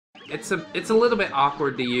It's a little bit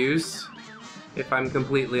awkward to use, if I'm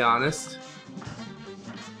completely honest.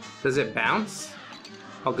 Does it bounce?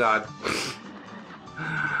 Oh god.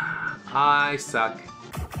 I suck.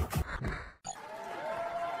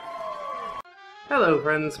 Hello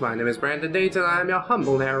friends, my name is Brandon Dayton and I'm your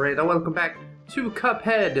humble narrator. Welcome back to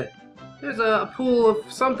Cuphead. There's a pool of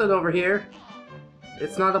something over here.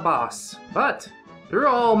 It's not a boss, but through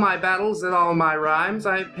all my battles and all my rhymes,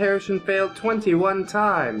 I've perished and failed 21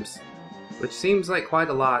 times. Which seems like quite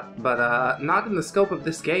a lot, but not in the scope of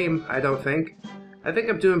this game, I don't think. I think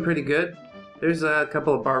I'm doing pretty good. There's a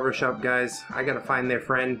couple of barbershop guys. I gotta find their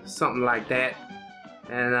friend, something like that.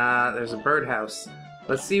 And there's a birdhouse.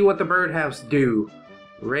 Let's see what the birdhouse do.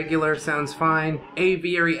 Regular sounds fine.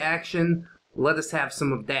 Aviary action. Let us have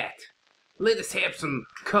some of that. Let us have some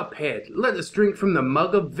Cuphead. Let us drink from the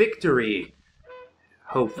mug of victory.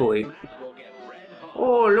 Hopefully.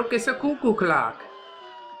 Oh, look, it's a cuckoo clock.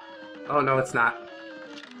 Oh, no, it's not.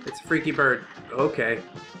 It's a freaky bird. Okay.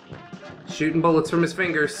 Shooting bullets from his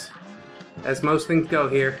fingers. As most things go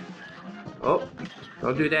here. Oh,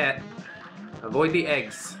 don't do that. Avoid the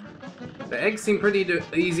eggs. The eggs seem pretty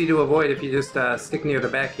easy to avoid if you just stick near the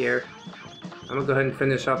back here. I'm gonna go ahead and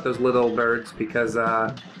finish off those little birds because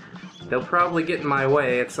they'll probably get in my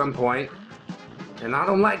way at some point. And I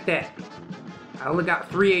don't like that. I only got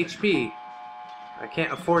 3 HP. I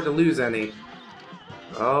can't afford to lose any.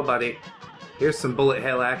 Oh, buddy. Here's some bullet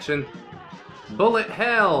hell action. Bullet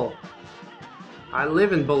hell! I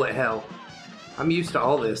live in bullet hell. I'm used to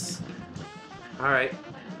all this. Alright.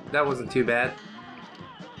 That wasn't too bad.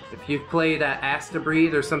 If you've played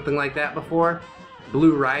Astabreed or something like that before,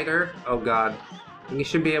 Blue Rider, oh god, you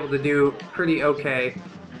should be able to do pretty okay.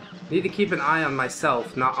 Need to keep an eye on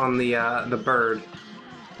myself, not on the bird.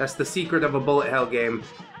 That's the secret of a bullet hell game.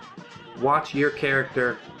 Watch your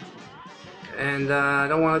character. And I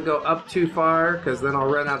don't want to go up too far, because then I'll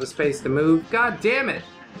run out of space to move. God damn it!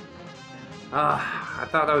 I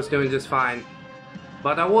thought I was doing just fine.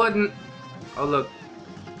 But I wouldn't. Oh look,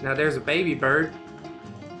 now there's a baby bird.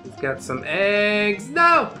 He's got some eggs.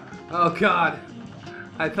 No! Oh god.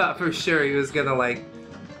 I thought for sure he was gonna like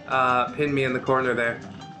pin me in the corner there.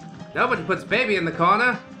 Nobody puts baby in the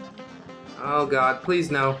corner. Oh god,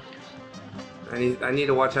 please no. I need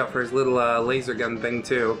to watch out for his little laser gun thing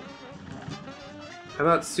too. How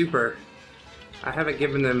about super? I haven't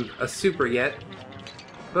given him a super yet.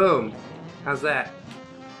 Boom. How's that?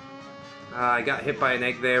 I got hit by an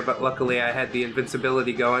egg there, but luckily I had the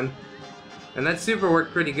invincibility going. And that super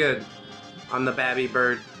worked pretty good on the babby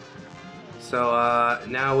bird. So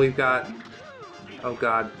now we've got... Oh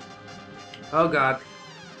god. Oh god.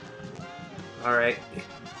 Alright.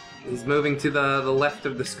 He's moving to the left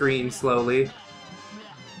of the screen slowly.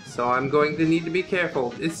 So I'm going to need to be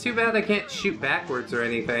careful. It's too bad I can't shoot backwards or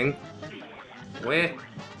anything. Where?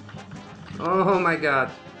 Oh my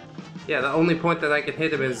god. Yeah, the only point that I can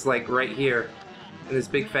hit him is like right here. In his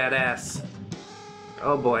big fat ass.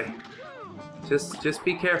 Oh boy. Just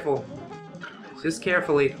be careful. Just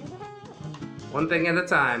carefully. One thing at a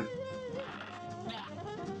time.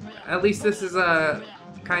 At least this is a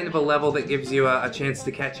kind of a level that gives you a chance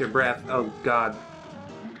to catch your breath. Oh god.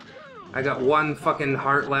 I got one fucking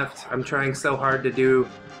heart left. I'm trying so hard to do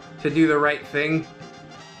the right thing.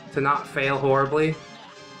 To not fail horribly.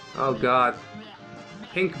 Oh god.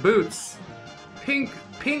 Pink boots. Pink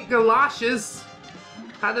galoshes.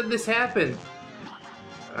 How did this happen?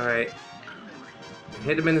 Alright.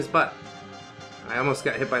 Hit him in his butt. I almost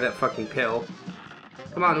got hit by that fucking pill.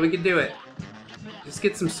 Come on, we can do it. Just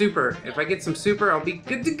get some super. If I get some super, I'll be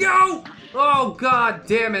good to go! Oh god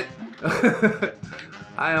damn it.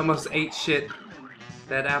 I almost ate shit.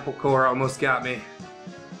 That apple core almost got me.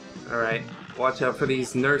 Alright. Watch out for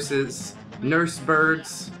these nurse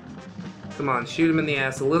birds. Come on, shoot him in the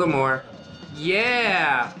ass a little more.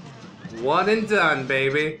 Yeah! One and done,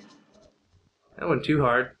 baby. That went too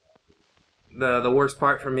hard. The worst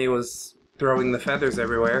part for me was throwing the feathers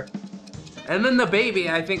everywhere. And then the baby,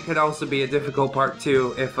 I think, could also be a difficult part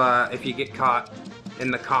too if you get caught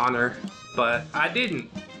in the corner. But I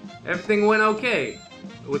didn't. Everything went okay,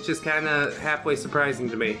 which is kind of halfway surprising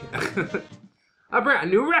to me. A brand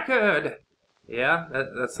new record! Yeah,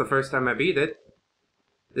 that's the first time I beat it.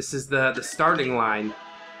 This is the starting line.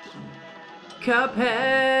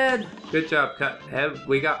 Cuphead! Good job, Cuphead.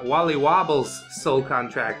 We got Wally Wobble's soul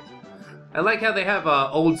contract. I like how they have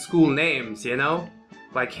old school names, you know?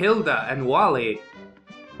 Like Hilda and Wally.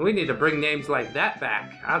 We need to bring names like that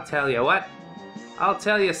back. I'll tell you what. I'll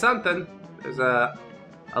tell you something. There's a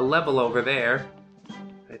level over there.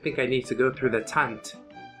 I think I need to go through the tent.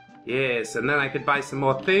 Yes, and then I could buy some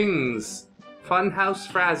more things. Funhouse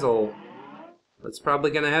Frazzle. It's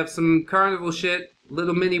probably gonna have some carnival shit,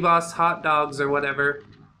 little mini boss hot dogs or whatever.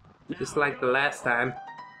 Just like the last time.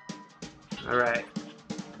 Alright.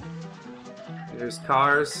 There's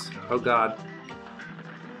cars. Oh god.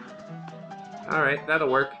 Alright, that'll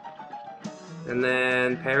work. And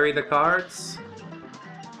then parry the cards.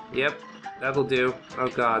 Yep, that'll do. Oh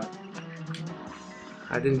god.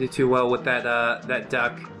 I didn't do too well with that that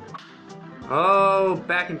duck. Oh,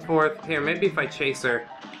 back and forth. Here, maybe if I chase her.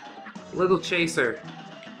 Little chaser.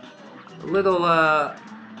 A little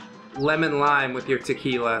lemon lime with your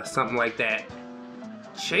tequila, something like that.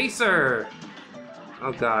 Chaser!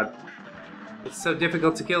 Oh god. It's so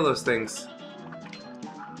difficult to kill those things.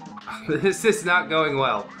 This is not going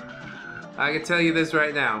well. I can tell you this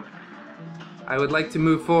right now. I would like to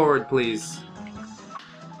move forward, please.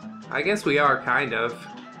 I guess we are, kind of.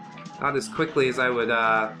 Not as quickly as I would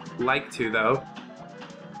like to, though.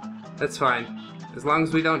 That's fine. As long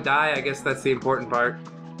as we don't die, I guess that's the important part.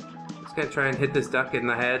 Just gonna try and hit this duck in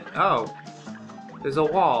the head. Oh! There's a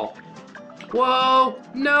wall. Whoa!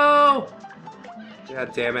 No!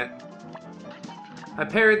 God damn it. I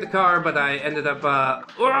parried the car, but I ended up,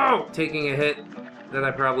 whoa! Taking a hit that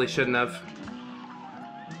I probably shouldn't have.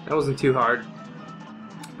 That wasn't too hard.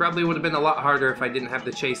 Probably would have been a lot harder if I didn't have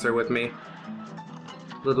the chaser with me.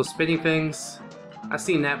 Little spinny things. I've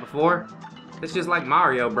seen that before. It's just like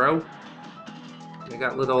Mario, bro. They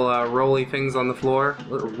got little rolly things on the floor.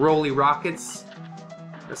 Little rolly rockets.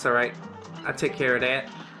 That's alright. I take care of that.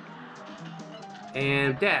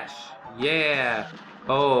 And dash. Yeah.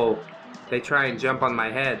 Oh. They try and jump on my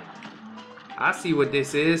head. I see what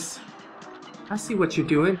this is. I see what you're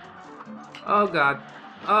doing. Oh god.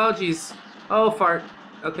 Oh jeez. Oh fart.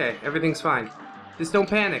 Okay, everything's fine. Just don't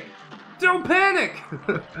panic. Don't panic!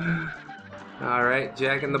 Alright,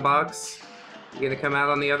 Jack in the Box. You gonna come out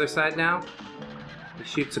on the other side now? He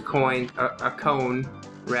shoots a coin. A cone,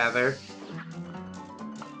 rather.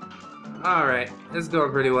 Alright, this is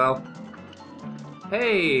going pretty well.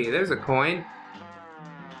 Hey, there's a coin.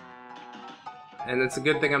 And it's a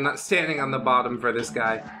good thing I'm not standing on the bottom for this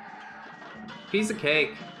guy. Piece of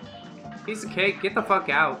cake. Piece of cake, get the fuck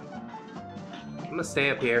out. I'm gonna stay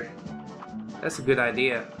up here. That's a good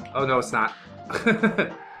idea. Oh no, it's not.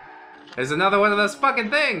 There's another one of those fucking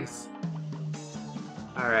things!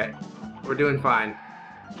 Alright, we're doing fine.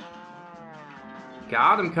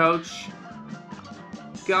 Got him, coach.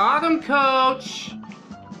 Got him, coach!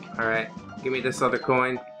 Alright, give me this other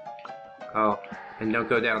coin. Oh, and don't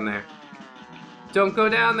go down there. Don't go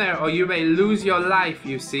down there, or you may lose your life,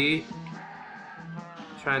 you see.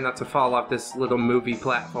 Try not to fall off this little movie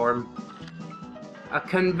platform. A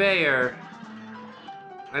conveyor.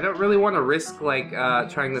 I don't really want to risk, like,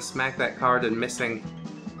 trying to smack that card and missing.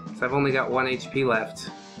 So I've only got 1 HP left.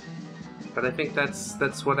 But I think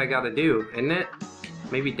that's what I gotta do, isn't it?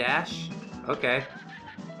 Maybe dash? Okay.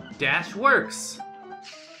 Dash works!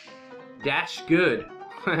 Dash good.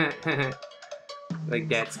 Like,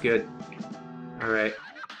 that's good. Alright.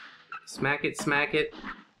 Smack it, smack it.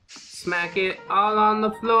 Smack it all on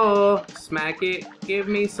the floor. Smack it, give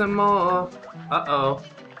me some more. Uh-oh.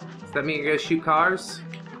 Does that mean you're gonna shoot cars?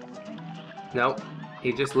 Nope.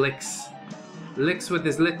 He just licks. Licks with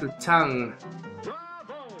his little tongue.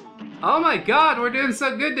 Oh my god, we're doing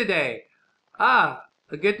so good today! Ah,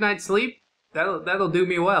 a good night's sleep? That'll do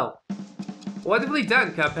me well. Wonderfully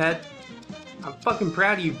done, Cuphead. I'm fucking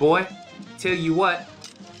proud of you, boy. Tell you what.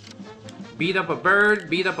 Beat up a bird,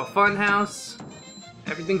 beat up a funhouse.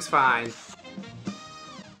 Everything's fine.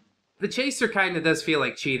 The chaser kinda does feel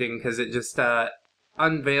like cheating, because it just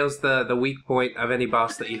unveils the weak point of any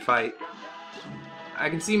boss that you fight. I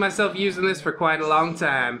can see myself using this for quite a long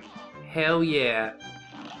time. Hell yeah.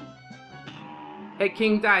 Hey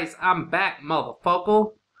King Dice, I'm back,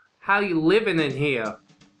 motherfucker. How you living in here?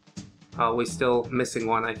 Oh, we're still missing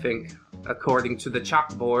one, I think, according to the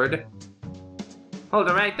chalkboard. Hold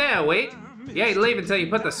it right there, wait. You ain't leaving till you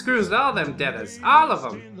put the screws to all them debtors. All of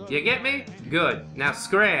them. You get me? Good. Now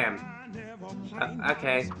scram.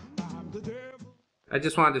 Okay. I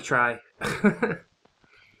just wanted to try.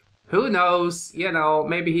 Who knows? You know,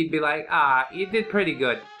 maybe he'd be like, ah, you did pretty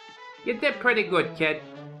good. You did pretty good, kid.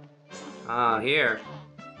 Here.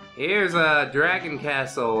 Here's a dragon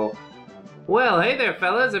castle. Well, hey there,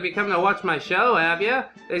 fellas. Have you come to watch my show, have ya?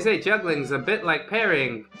 They say juggling's a bit like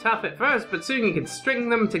parrying. Tough at first, but soon you can string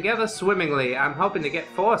them together swimmingly. I'm hoping to get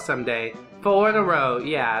 4 someday. 4 in a row.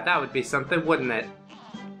 Yeah, that would be something, wouldn't it?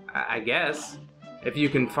 I guess. If you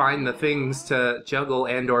can find the things to juggle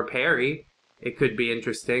and or parry, it could be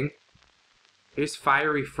interesting. Here's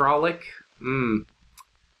Fiery Frolic. I'm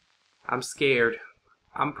scared.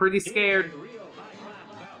 I'm pretty scared.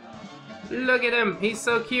 Look at him, he's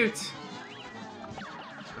so cute.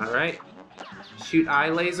 Alright. Shoot eye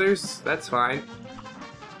lasers, that's fine.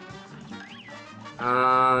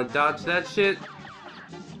 Dodge that shit.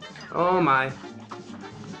 Oh my.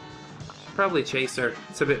 Should probably chase her.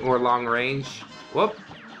 It's a bit more long range. Whoop.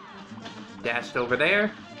 Dashed over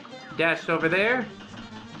there. Dashed over there.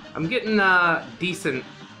 I'm getting decent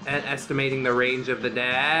at estimating the range of the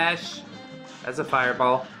dash. That's a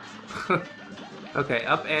fireball. Okay,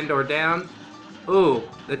 up and or down. Ooh,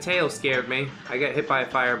 the tail scared me. I got hit by a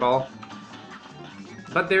fireball.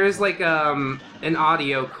 But there is like an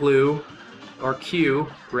audio clue, or cue,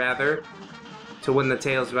 rather, to when the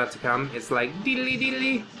tail's about to come. It's like diddly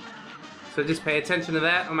diddly. So just pay attention to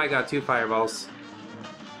that. Oh my god, 2 fireballs.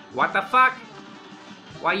 What the fuck?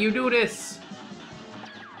 Why you do this?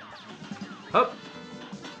 Up.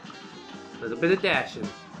 A little bit of dashing.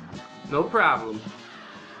 No problem.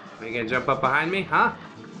 Are you gonna jump up behind me, huh?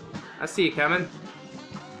 I see you coming.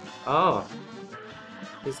 Oh.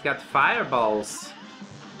 He's got fireballs.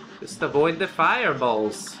 Just avoid the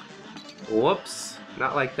fireballs. Whoops.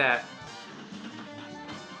 Not like that.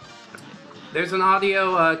 There's an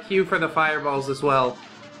audio cue for the fireballs as well.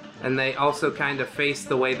 And they also kind of face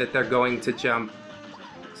the way that they're going to jump.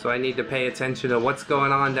 So I need to pay attention to what's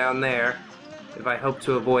going on down there if I hope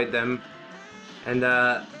to avoid them. And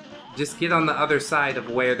just get on the other side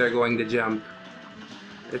of where they're going to jump.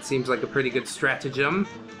 It seems like a pretty good stratagem.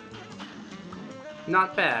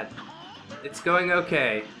 Not bad. It's going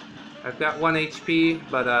okay. I've got 1 HP,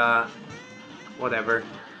 but whatever.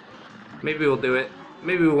 Maybe we'll do it.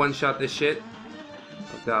 Maybe we'll one-shot this shit.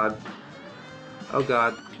 Oh god. Oh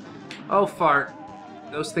god. Oh fart.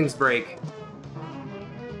 Those things break.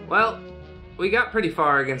 Well, we got pretty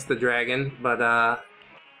far against the dragon, but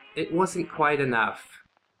it wasn't quite enough.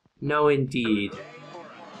 No indeed.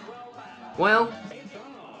 Well,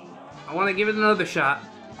 I want to give it another shot.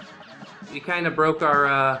 We kind of broke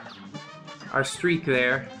our streak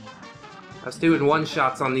there. I was doing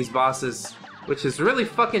one-shots on these bosses, which is really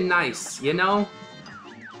fucking nice, you know?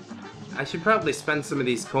 I should probably spend some of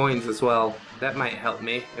these coins as well. That might help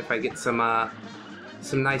me if I get some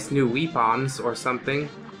nice new weapons or something.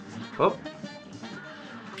 Oh.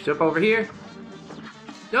 Jump over here.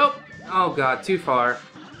 Nope. Oh god, too far.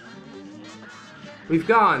 We've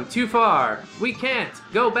gone too far. We can't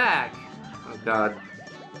go back. Oh god.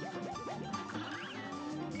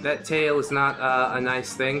 That tail is not a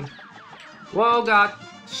nice thing. Whoa god.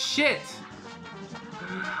 Shit.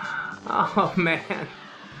 Oh man.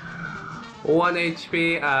 1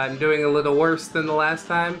 HP. I'm doing a little worse than the last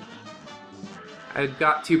time. I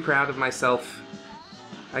got too proud of myself.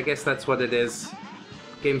 I guess that's what it is.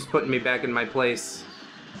 Game's putting me back in my place.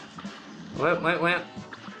 Wait.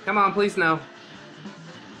 Come on, please no.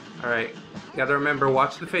 Alright. Gotta remember,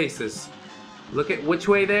 watch the faces. Look at which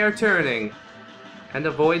way they are turning. And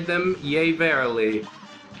avoid them, yea verily.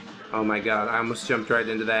 Oh my god, I almost jumped right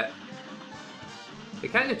into that. They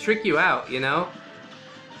kind of trick you out, you know?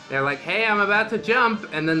 They're like, hey, I'm about to jump,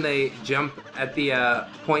 and then they jump at the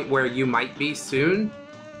point where you might be soon.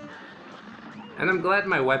 And I'm glad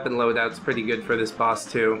my weapon loadout's pretty good for this boss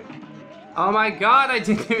too. Oh my god, I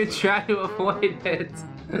didn't even try to avoid it.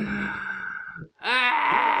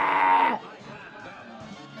 Ah!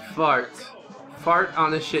 Fart. Fart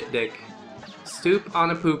on a shit dick. Stoop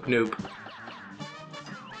on a poop noop.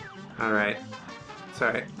 Alright. It's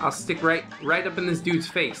alright. I'll stick right up in this dude's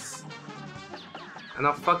face. And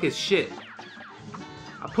I'll fuck his shit.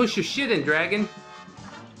 I'll push your shit in, dragon.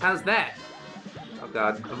 How's that? Oh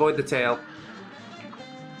god. Avoid the tail.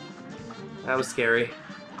 That was scary.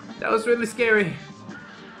 That was really scary.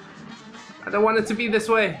 I don't want it to be this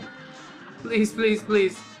way. Please, please,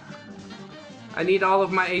 please. I need all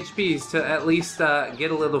of my HPs to at least get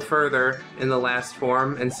a little further in the last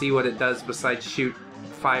form and see what it does besides shoot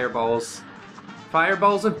fireballs.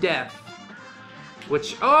 Fireballs of death.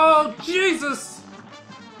 Which, oh, Jesus!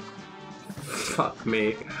 Fuck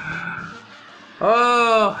me.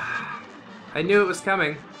 Oh! I knew it was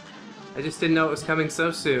coming. I just didn't know it was coming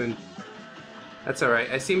so soon. That's alright.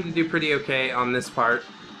 I seem to do pretty okay on this part.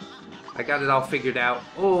 I got it all figured out.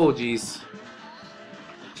 Oh, jeez.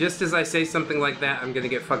 Just as I say something like that, I'm gonna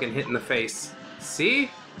get fucking hit in the face. See?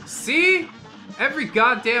 See? Every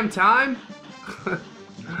goddamn time?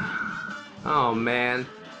 Oh, man.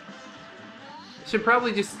 I should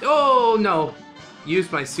probably just... Oh, no!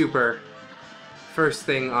 Use my super first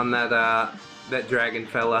thing on that, that dragon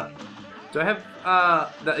fella. Do I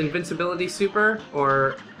have, the invincibility super?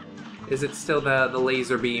 Or is it still the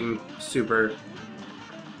laser beam super?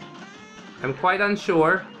 I'm quite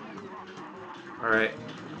unsure. Alright.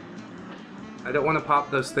 I don't want to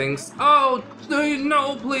pop those things. Oh!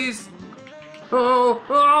 No, please! Oh!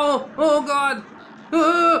 Oh! Oh, God!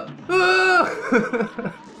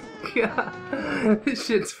 God. This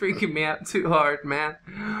shit's freaking me out too hard, man.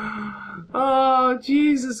 Oh,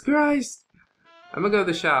 Jesus Christ. I'm gonna go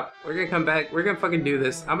to the shop. We're gonna come back. We're gonna fucking do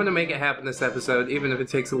this. I'm gonna make it happen this episode, even if it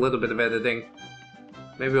takes a little bit of editing.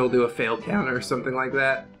 Maybe we'll do a fail counter or something like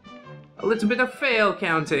that. A little bit of fail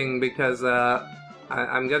counting, because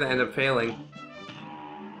I'm gonna end up failing.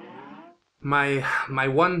 My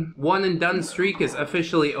one and done streak is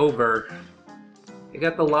officially over. I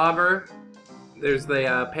got the lobber. There's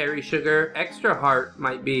the Perry sugar. Extra heart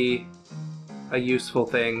might be a useful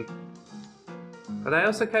thing. But I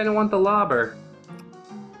also kind of want the lobber.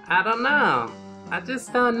 I don't know. I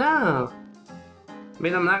just don't know. I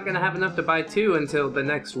mean, I'm not gonna have enough to buy 2 until the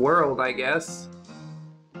next world, I guess.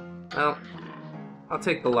 Well, I'll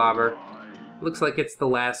take the lobber. Looks like it's the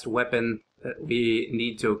last weapon that we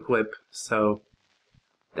need to equip, so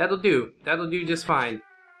that'll do. That'll do just fine.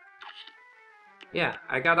 Yeah,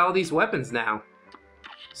 I got all these weapons now.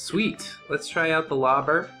 Sweet. Let's try out the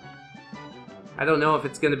lobber. I don't know if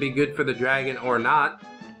it's gonna be good for the dragon or not.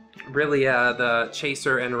 Really, the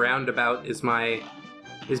chaser and roundabout is my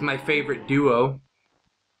favorite duo.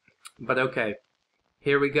 But okay,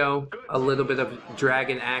 here we go. A little bit of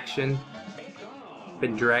dragon action.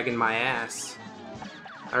 Been dragging my ass.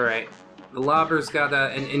 All right, the lobber's got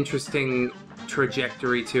an interesting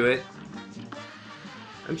trajectory to it.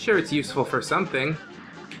 I'm sure it's useful for something.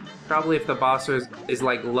 Probably if the boss is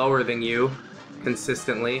like lower than you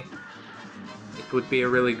consistently, it would be a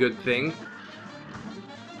really good thing.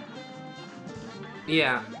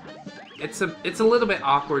 Yeah, it's a little bit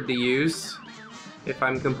awkward to use, if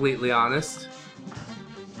I'm completely honest.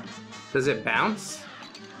 Does it bounce?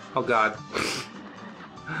 Oh God.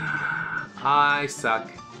 I suck.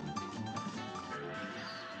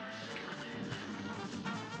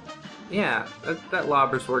 Yeah, that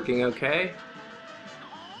lobber's working okay.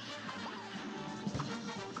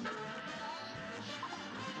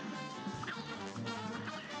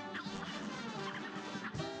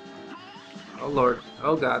 Oh Lord.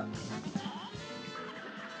 Oh God.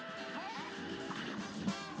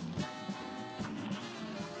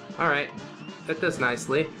 Alright. That does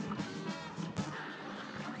nicely.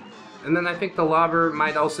 And then I think the lobber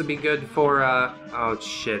might also be good for, oh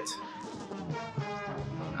shit.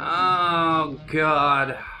 Oh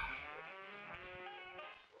God.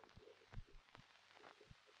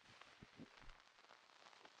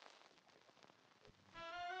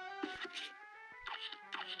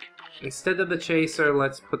 Instead of the chaser,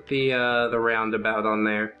 let's put the roundabout on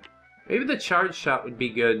there. Maybe the charge shot would be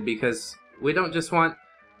good, because we don't just want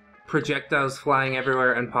projectiles flying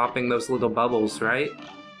everywhere and popping those little bubbles, right?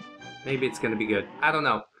 Maybe it's gonna be good. I don't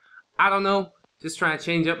know. I don't know. Just trying to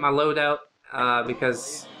change up my loadout,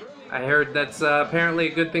 because I heard that's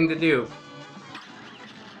apparently a good thing to do.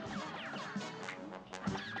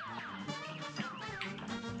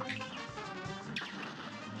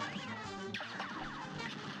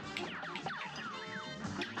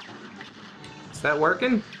 Is that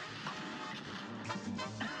working?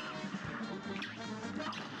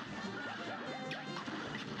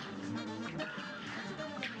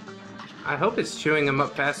 I hope it's chewing them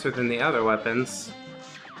up faster than the other weapons.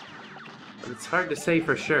 But it's hard to say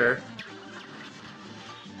for sure.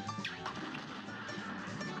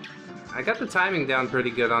 I got the timing down pretty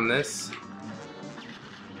good on this.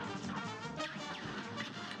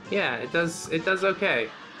 Yeah, it does okay.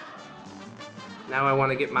 Now I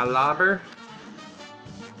want to get my lobber.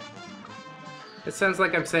 It sounds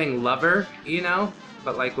like I'm saying lover, you know?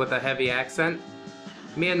 But like with a heavy accent.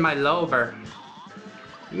 Me and my lobber.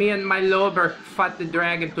 Me and my lobber fought the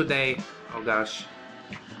dragon today. Oh gosh.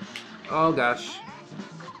 Oh gosh.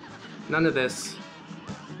 None of this.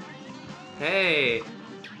 Hey!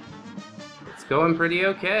 It's going pretty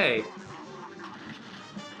okay.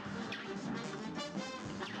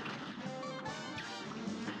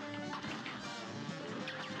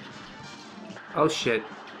 Oh shit.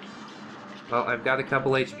 Well, I've got a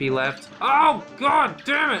couple HP left. Oh, God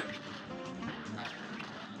damn it!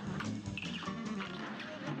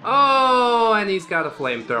 Oh, and he's got a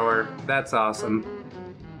flamethrower. That's awesome.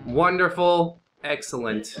 Wonderful.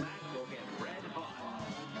 Excellent.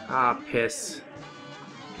 Ah, piss.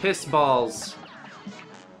 Piss balls.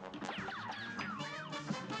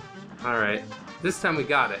 Alright. This time we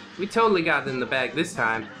got it. We totally got it in the bag this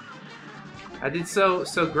time. I did so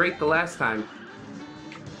great the last time.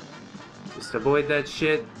 Just avoid that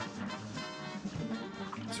shit.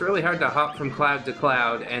 It's really hard to hop from cloud to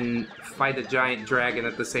cloud and fight a giant dragon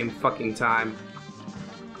at the same fucking time.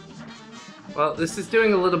 Well, this is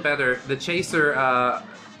doing a little better. The chaser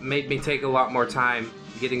made me take a lot more time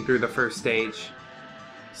getting through the first stage.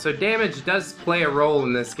 So damage does play a role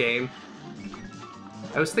in this game.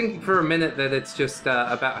 I was thinking for a minute that it's just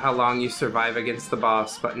about how long you survive against the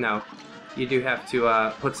boss, but no. You do have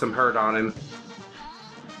to put some hurt on him.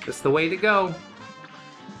 That's the way to go.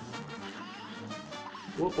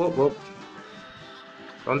 Whoop, whoop, whoop.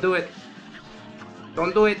 Don't do it.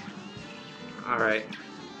 Don't do it. Alright.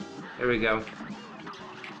 Here we go.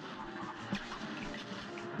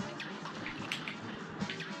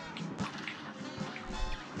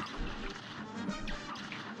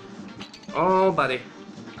 Oh, buddy.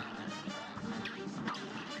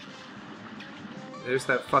 There's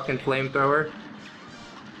that fucking flamethrower.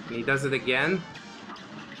 And he does it again.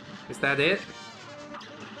 Is that it?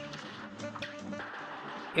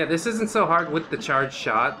 Yeah, this isn't so hard with the charge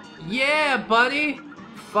shot. Yeah, buddy!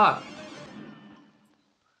 Fuck.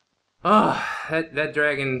 Oh, that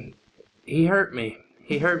dragon, he hurt me.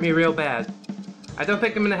 He hurt me real bad. I don't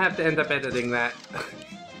think I'm gonna have to end up editing that.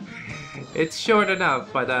 It's short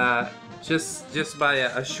enough, but just by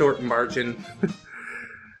a short margin.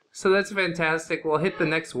 So that's fantastic. We'll hit the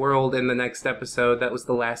next world in the next episode. That was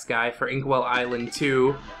the last guy for Inkwell Island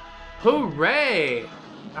 2. Hooray!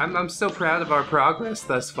 I'm so proud of our progress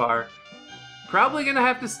thus far. Probably gonna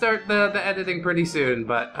have to start the editing pretty soon,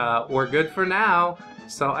 but we're good for now.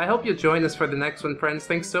 So I hope you'll join us for the next one, friends.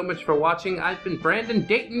 Thanks so much for watching. I've been Brandon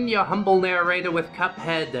Dayton, your humble narrator with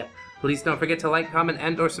Cuphead. Please don't forget to like, comment,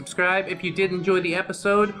 and or subscribe if you did enjoy the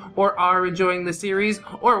episode, or are enjoying the series,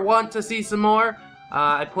 or want to see some more.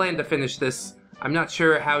 I plan to finish this. I'm not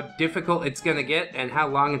sure how difficult it's gonna get and how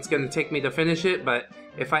long it's gonna take me to finish it, but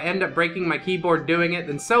if I end up breaking my keyboard doing it,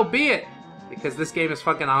 then so be it! Because this game is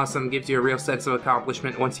fucking awesome, gives you a real sense of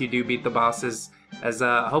accomplishment once you do beat the bosses, as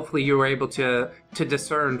hopefully you were able to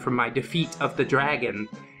discern from my defeat of the dragon.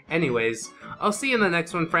 Anyways, I'll see you in the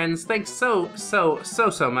next one, friends. Thanks so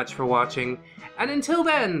much for watching, and until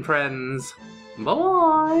then, friends,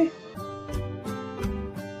 bye!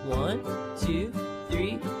 1, 2,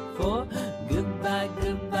 3, 4. Goodbye,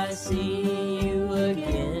 goodbye, see you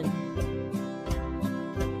again.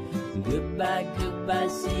 Goodbye, goodbye,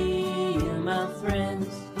 see you, my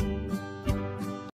friends.